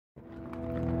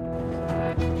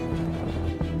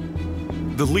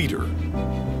the leader,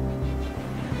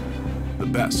 the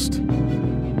best.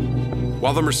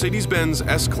 While the Mercedes-Benz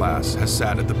S-Class has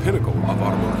sat at the pinnacle of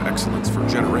automotive excellence for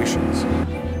generations,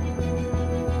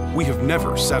 we have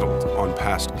never settled on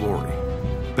past glory.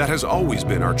 That has always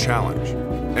been our challenge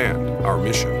and our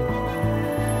mission,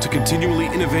 to continually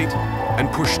innovate and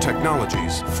push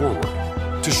technologies forward,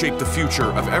 to shape the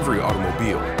future of every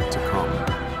automobile to come.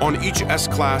 On each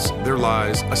S-Class, there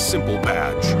lies a simple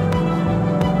badge,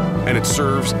 and it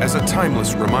serves as a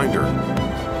timeless reminder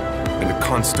and a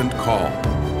constant call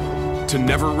to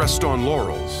never rest on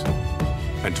laurels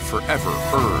and to forever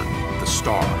earn the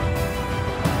star.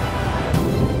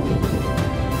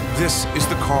 This is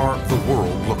the car the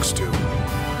world looks to.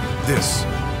 This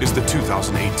is the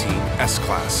 2018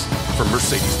 S-Class from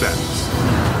Mercedes-Benz.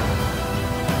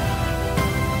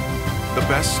 The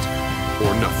best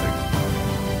or nothing.